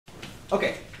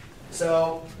Okay,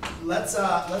 so let's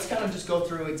kind of just go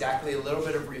through exactly a little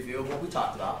bit of review of what we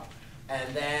talked about,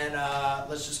 and then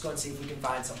let's just go and see if we can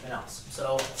find something else.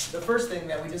 So the first thing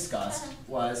that we discussed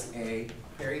was a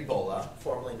parabola,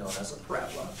 formerly known as a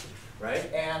parabola,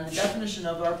 right? And the definition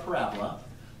of our parabola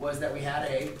was that we had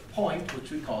a point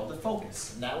which we called the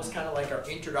focus, and that was kind of like our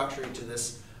introductory to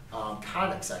this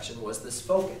conic section was this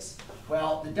focus.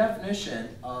 Well, the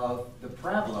definition of the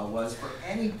parabola was for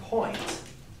any point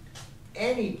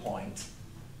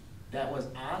that was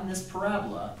on this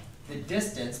parabola, the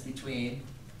distance between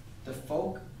the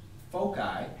foci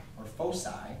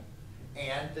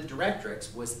and the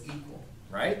directrix was equal,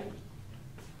 right?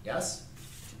 Yes?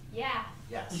 Yeah.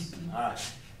 Yes. All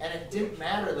right. And it didn't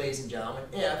matter, ladies and gentlemen,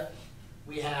 if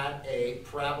we had a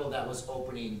parabola that was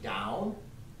opening down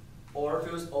or if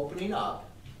it was opening up,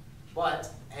 but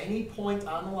any point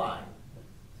on the line,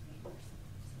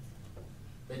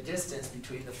 the distance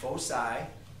between the foci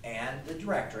and the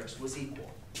directrix was equal,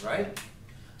 right?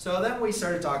 So then we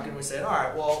started talking, we said, all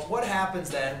right, well, what happens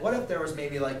then? What if there was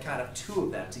maybe like kind of two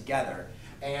of them together?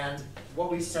 And what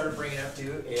we started bringing up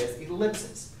to is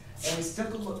ellipses. And we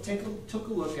took a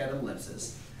look at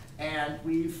ellipses, and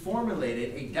we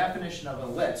formulated a definition of an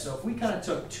ellipse. So if we kind of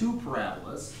took two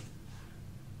parabolas,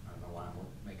 I don't know why I'm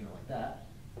making it like that.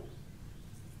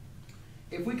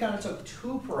 If we kind of took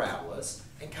two parabolas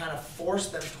and kind of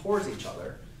forced them towards each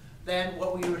other, then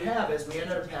what we would have is we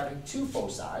ended up having two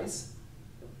foci,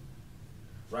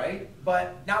 right?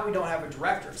 But now we don't have a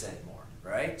directrix anymore,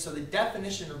 right? So the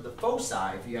definition of the foci,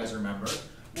 if you guys remember,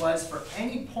 was for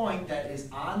any point that is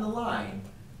on the line,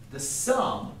 the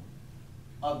sum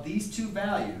of these two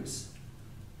values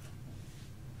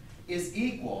is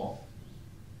equal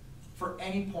for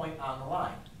any point on the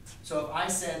line. So if I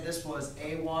said this was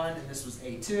A1 and this was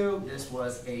A2, this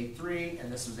was A3 and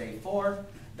this was A4,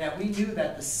 then we knew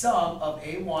that the sum of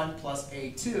A1 plus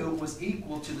A2 was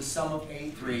equal to the sum of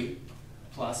A3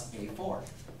 plus A4,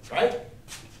 right?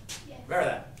 Yes. Remember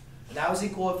that. And that was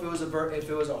equal if it was a vertical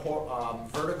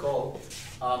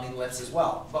ellipse as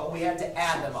well. But we had to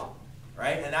add them up,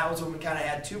 right? And that was when we kind of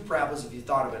had two parabolas, if you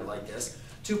thought of it like this,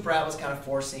 two parabolas kind of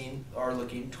forcing or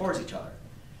looking towards each other.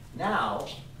 Now,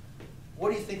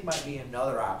 what do you think might be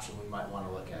another option we might want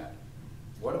to look at?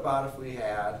 What about if we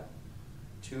had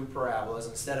two parabolas,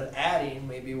 instead of adding,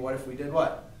 maybe what if we did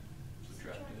what?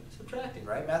 Subtracting,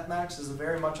 right? Mathematics is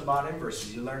very much about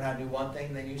inverses. You learn how to do one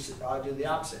thing, then you do the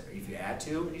opposite. If you add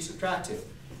two, you subtract two.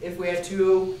 If we had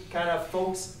two kind of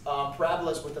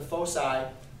parabolas with the foci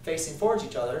facing towards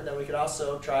each other, then we could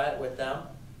also try it with them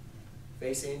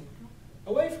facing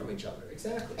away from each other.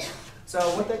 Exactly. So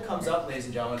what that comes up, ladies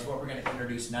and gentlemen, is what we're going to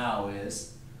introduce now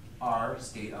is our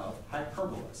state of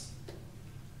hyperbolas.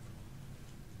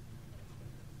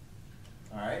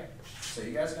 All right? So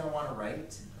you guys are going to want to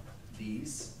write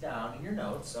these down in your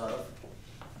notes of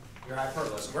your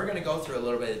hyperbolas. And we're going to go through a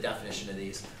little bit of the definition of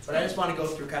these. But I just want to go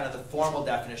through kind of the formal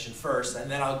definition first, and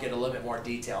then I'll get a little bit more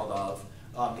detailed of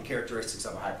the characteristics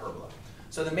of a hyperbola.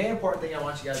 So the main important thing I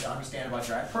want you guys to understand about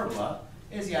your hyperbola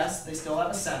is, yes, they still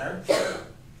have a center,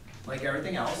 like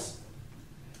everything else.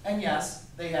 And yes,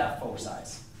 they have foci,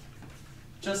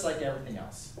 just like everything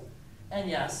else. And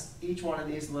yes, each one of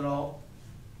these little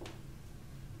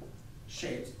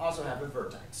shapes also have a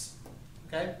vertex.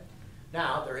 Okay?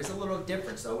 Now, there is a little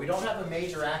difference though. We don't have a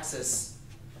major axis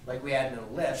like we had in an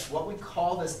ellipse. What we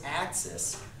call this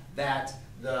axis that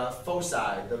the foci,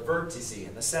 the vertices,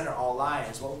 and the center all lie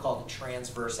in is what we call the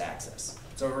transverse axis.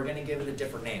 So we're going to give it a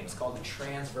different name. It's called the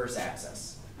transverse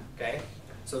axis. Okay?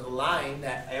 So the line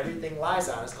that everything lies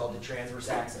on is called the transverse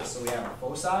axis. So we have our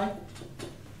foci.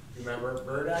 Remember,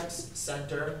 vertex,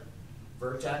 center,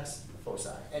 vertex, foci.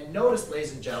 And notice,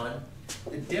 ladies and gentlemen,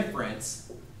 the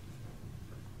difference.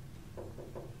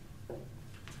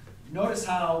 Notice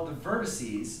how the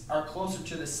vertices are closer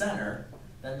to the center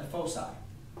than the foci.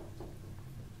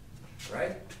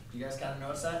 Right? You guys kind of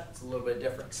notice that? It's a little bit of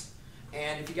difference.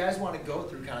 And if you guys want to go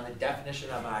through kind of the definition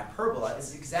of a hyperbola,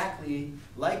 it's exactly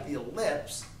like the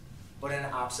ellipse, but in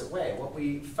an opposite way. What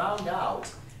we found out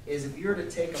is if you were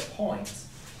to take a point,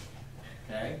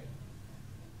 okay,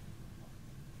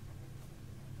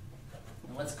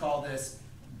 and let's call this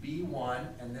B1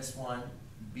 and this one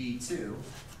B2,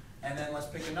 and then let's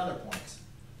pick another point.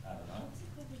 I don't know.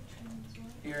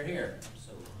 Here and here.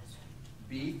 So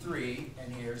B3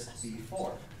 and here's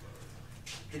B4.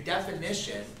 The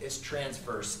definition is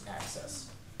transverse axis.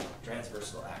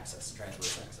 Transverse axis.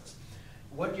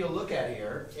 What you'll look at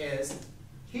here is,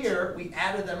 here we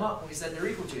added them up and we said they're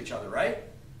equal to each other, right?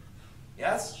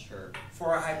 Yes? Sure.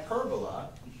 For a hyperbola,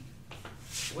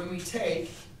 when we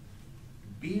take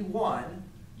B1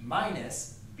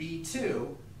 minus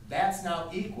B2, that's now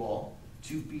equal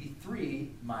to B3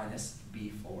 minus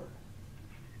B4.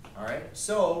 All right,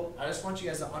 so I just want you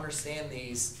guys to understand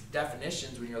these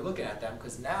definitions when you're looking at them,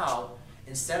 because now,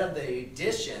 instead of the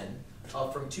addition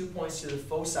of from 2 points to the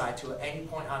foci to any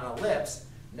point on an ellipse,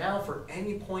 now for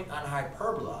any point on a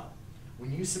hyperbola,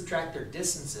 when you subtract their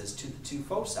distances to the two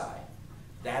foci,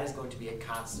 that is going to be a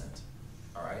constant,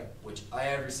 all right? Which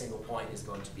every single point is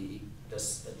going to be,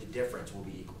 the difference will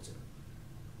be equal to,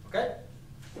 okay?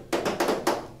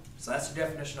 So that's the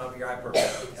definition of your hyperbola,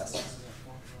 yes?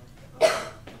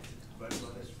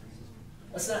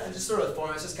 That's not just sort of the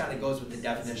formula, it just kind of goes with the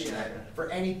definition. For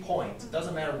any point, it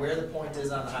doesn't matter where the point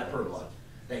is on the hyperbola,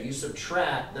 that you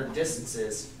subtract their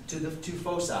distances to the two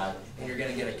foci, and you're going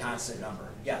to get a constant number.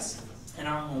 Yes? In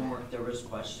our homework, there was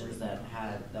questions that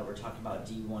were talking about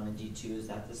D1 and D2. Is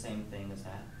that the same thing as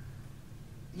that?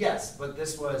 Yes, but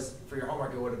this was, for your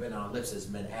homework, it would have been on ellipses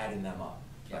and been adding them up.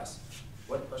 Yes.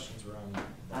 What questions were on that?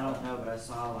 I don't know, but I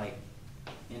saw like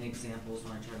in examples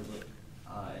when I tried to look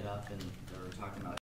it up, and they were talking about